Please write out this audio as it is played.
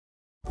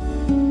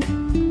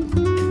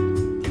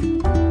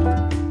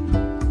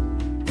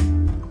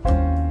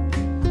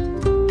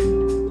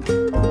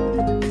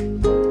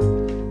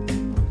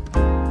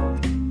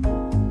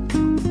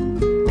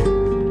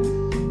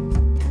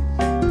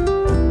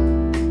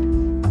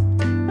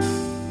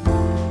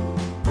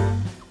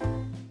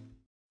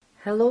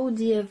Hello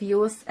dear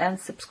viewers and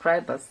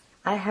subscribers.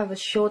 I have a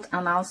short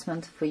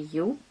announcement for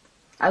you.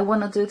 I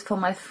want to do it for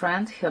my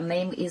friend. Her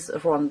name is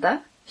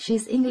Rhonda. She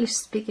is English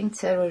speaking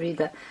tarot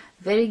reader.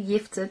 Very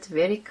gifted,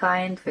 very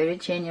kind, very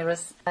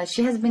generous.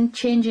 She has been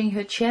changing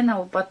her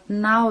channel, but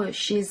now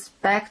she's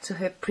back to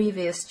her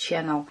previous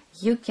channel.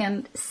 You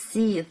can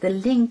see the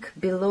link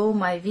below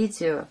my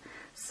video.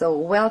 So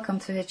welcome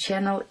to her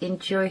channel,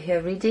 enjoy her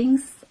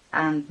readings,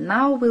 and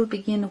now we'll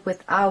begin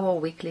with our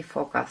weekly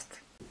forecast.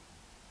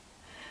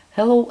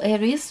 Hello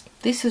Aries,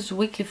 this is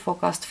weekly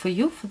forecast for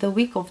you for the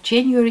week of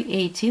January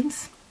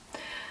 18th.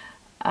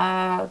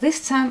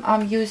 This time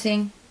I'm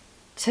using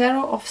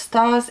Tarot of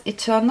Stars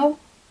Eternal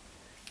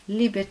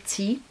Liber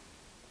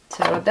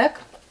tarot deck.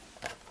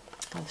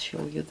 I'll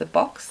show you the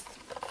box.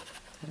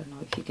 I don't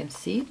know if you can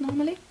see it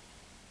normally.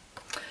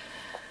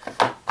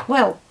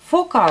 Well,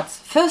 4 cards.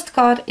 First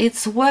card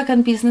it's work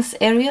and business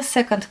area.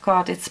 Second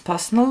card it's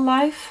personal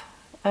life.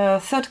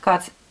 Third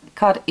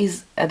card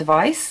is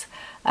advice.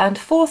 And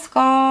fourth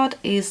card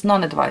is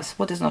non-advice,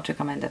 what is not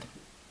recommended.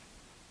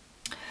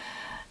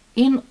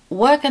 In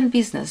work and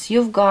business,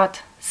 you've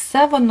got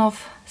 7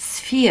 of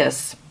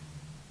spheres.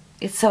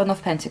 It's 7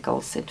 of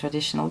pentacles in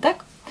traditional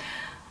deck,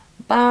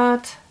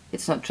 but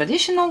it's not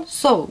traditional.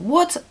 So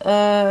what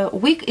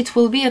week it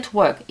will be at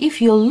work?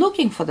 If you're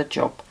looking for the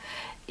job,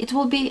 it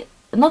will be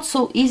not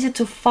so easy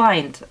to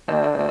find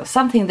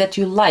something that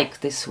you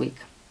like this week.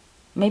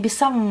 Maybe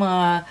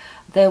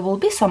there will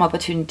be some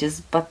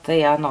opportunities, but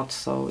they are not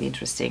so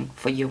interesting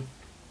for you.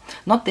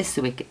 Not this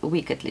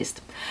week at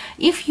least.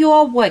 If you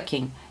are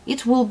working,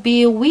 it will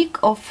be a week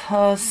of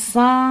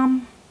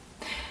some,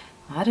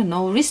 I don't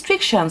know,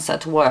 restrictions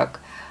at work.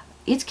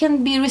 It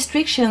can be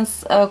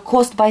restrictions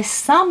caused by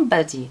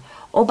somebody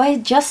or by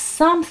just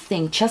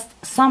something, just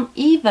some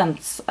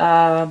events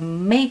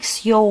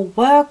makes your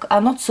work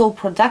not so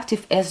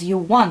productive as you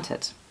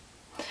wanted.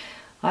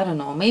 I don't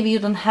know, maybe you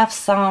don't have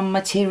some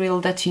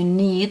material that you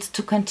need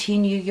to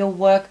continue your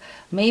work.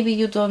 Maybe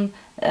you don't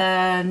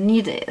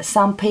need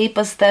some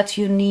papers that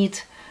you need,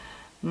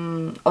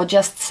 or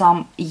just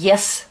some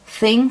yes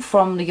thing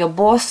from your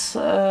boss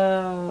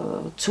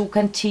to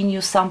continue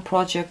some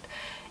project.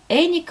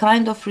 Any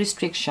kind of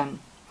restriction.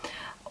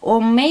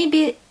 Or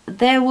maybe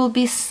there will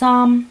be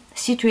some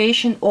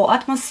situation or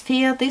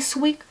atmosphere this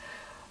week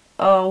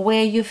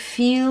where you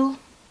feel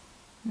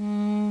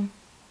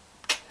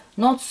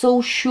not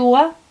so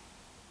sure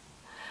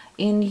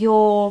in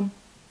your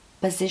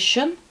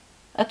position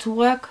at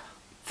work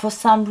for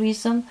some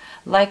reason,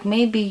 like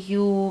maybe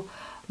you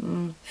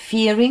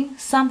fearing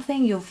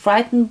something, you're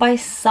frightened by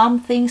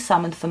something,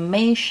 some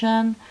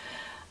information.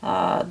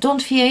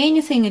 Don't fear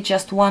anything in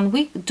just 1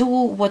 week. Do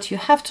what you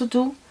have to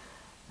do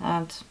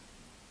and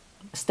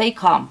stay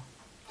calm.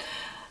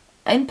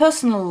 In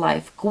personal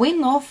life,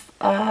 Queen of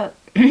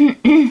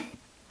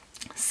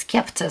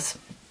Scepters.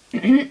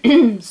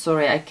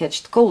 Sorry, I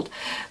catched cold.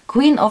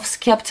 Queen of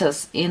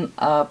Scepters in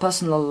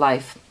personal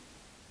life.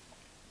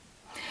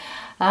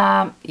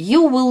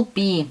 You will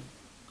be,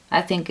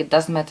 I think it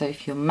doesn't matter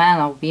if you're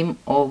man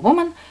or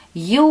woman,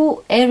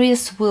 you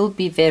Aries will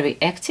be very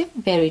active,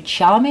 very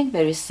charming,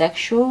 very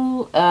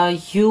sexual.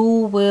 You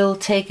will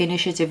take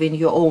initiative in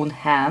your own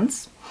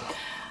hands,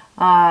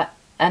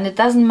 and it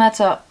doesn't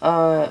matter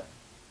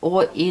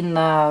or in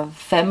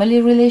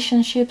family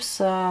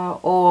relationships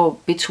or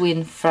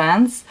between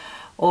friends,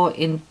 or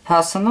in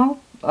personal,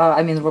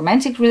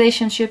 romantic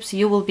relationships.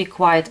 You will be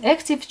quite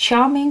active,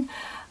 charming,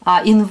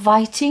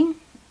 inviting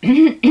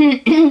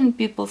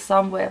people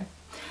somewhere.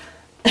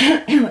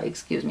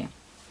 Excuse me.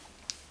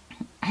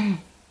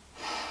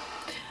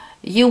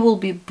 You will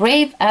be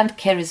brave and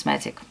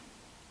charismatic.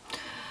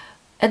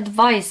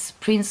 Advice,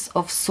 Prince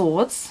of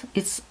Swords.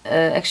 It's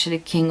actually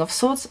King of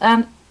Swords.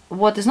 And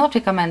what is not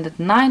recommended,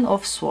 9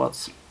 of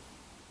Swords.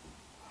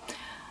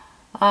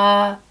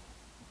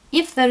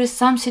 If there is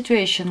some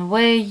situation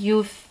where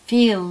you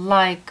feel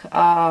like,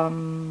 I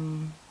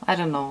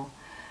don't know,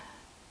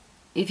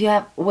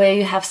 where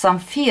you have some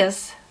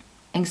fears,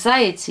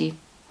 anxiety,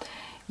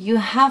 you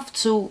have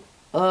to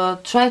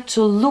try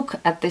to look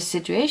at this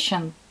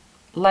situation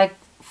like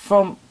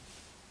from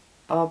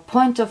a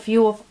point of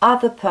view of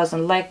other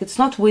person, like it's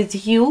not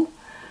with you,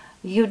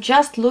 you're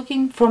just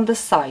looking from the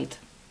side.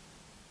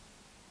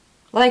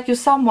 Like you're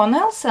someone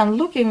else and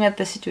looking at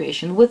the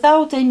situation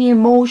without any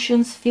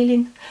emotions,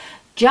 feelings.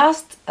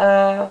 Just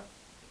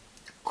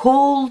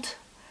cold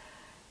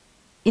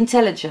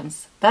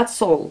intelligence,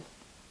 that's all.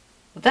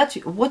 That's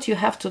what you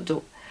have to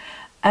do.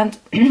 And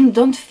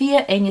don't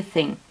fear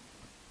anything.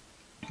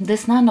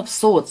 This 9 of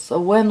Swords,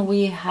 when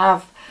we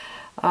have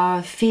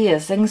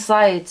fears,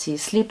 anxiety,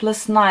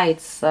 sleepless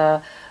nights,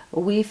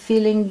 we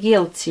feeling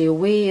guilty,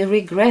 we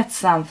regret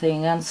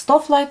something and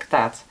stuff like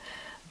that.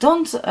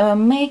 Don't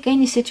make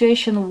any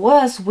situation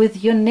worse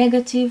with your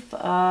negative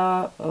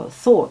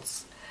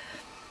thoughts.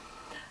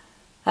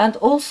 And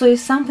also, if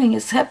something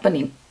is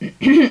happening,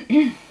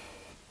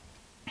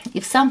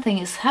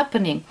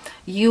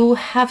 you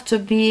have to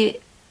be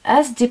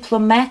as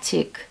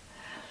diplomatic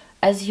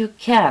as you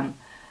can.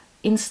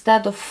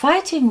 Instead of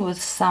fighting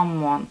with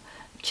someone,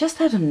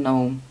 just, I don't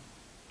know,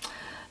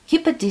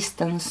 keep a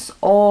distance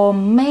or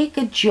make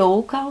a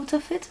joke out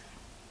of it.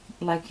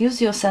 Like,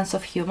 use your sense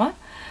of humor.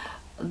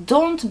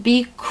 Don't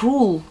be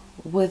cruel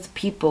with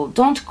people.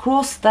 Don't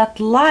cross that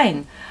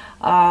line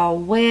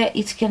where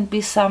it can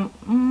be some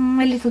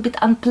a little bit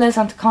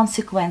unpleasant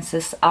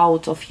consequences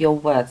out of your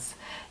words.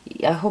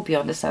 I hope you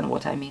understand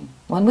what I mean.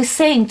 When we're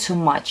saying too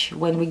much,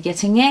 when we're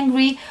getting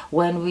angry,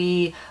 when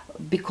we,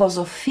 because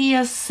of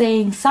fear,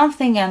 saying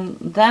something, and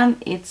then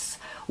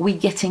we're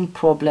getting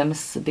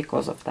problems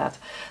because of that.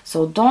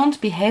 So don't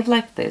behave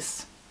like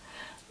this.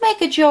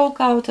 Make a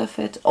joke out of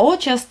it, or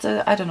just,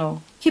 I don't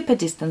know, keep a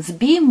distance.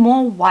 Be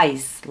more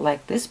wise,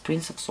 like this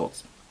Prince of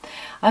Swords.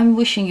 I'm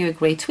wishing you a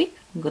great week,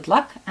 good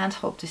luck, and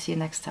hope to see you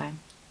next time.